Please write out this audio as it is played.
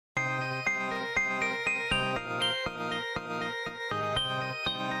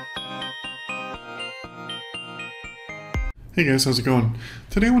Hey guys, how's it going?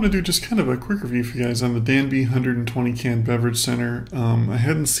 Today I want to do just kind of a quick review for you guys on the Danby 120 can beverage center. I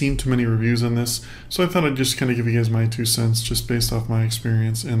hadn't seen too many reviews on this, so I thought I'd just kind of give you guys my 2 cents just based off my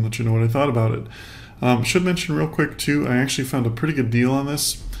experience and let you know what I thought about it. Should mention real quick too, I actually found a pretty good deal on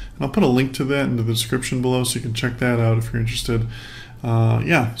this, and I'll put a link to that in the description below so you can check that out if you're interested.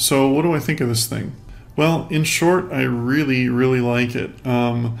 Yeah, so what do I think of this thing? Well, in short, I really like it.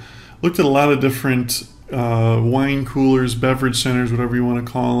 Looked at a lot of different wine coolers, beverage centers, whatever you want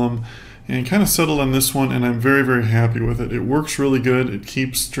to call them, and kind of settled on this one, and I'm very happy with it. It works really good. It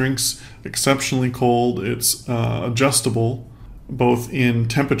keeps drinks exceptionally cold. It's adjustable both in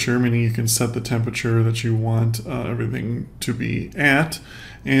temperature, meaning you can set the temperature that you want everything to be at,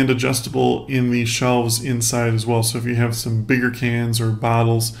 and adjustable in the shelves inside as well. So if you have some bigger cans or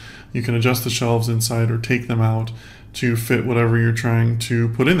bottles, you can adjust the shelves inside or take them out to fit whatever you're trying to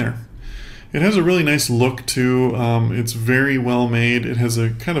put in there. It has a really nice look too. It's very well made. It has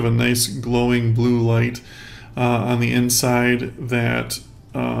a kind of a nice glowing blue light on the inside that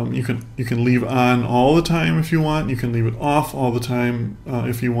you can leave on all the time if you want. You can leave it off all the time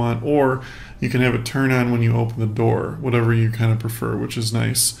if you want, or you can have it turn on when you open the door, whatever you kind of prefer, which is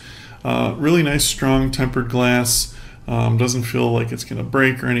nice. Really nice, strong tempered glass. Doesn't feel like it's going to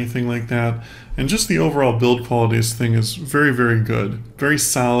break or anything like that. And just the overall build quality of this thing is very good. Very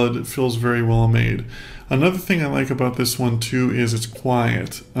solid. It feels very well made. Another thing I like about this one too is it's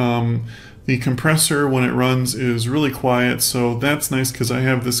quiet. The compressor when it runs is really quiet, so that's nice because I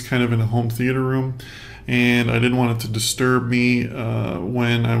have this kind of in a home theater room, and I didn't want it to disturb me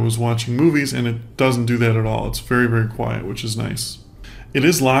when I was watching movies, and it doesn't do that at all. It's very quiet, which is nice. It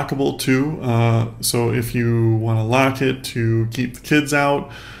is lockable too, so if you want to lock it to keep the kids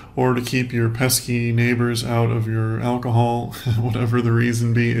out or to keep your pesky neighbors out of your alcohol, whatever the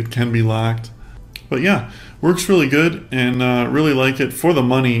reason be, it can be locked. But yeah, works really good, and really like it for the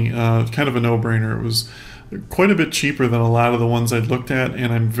money. Kind of a no-brainer. It was quite a bit cheaper than a lot of the ones I'd looked at,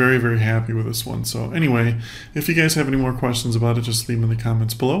 and I'm very happy with this one. So anyway, if you guys have any more questions about it, just leave them in the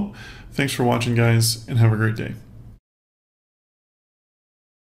comments below. Thanks for watching, guys, and have a great day.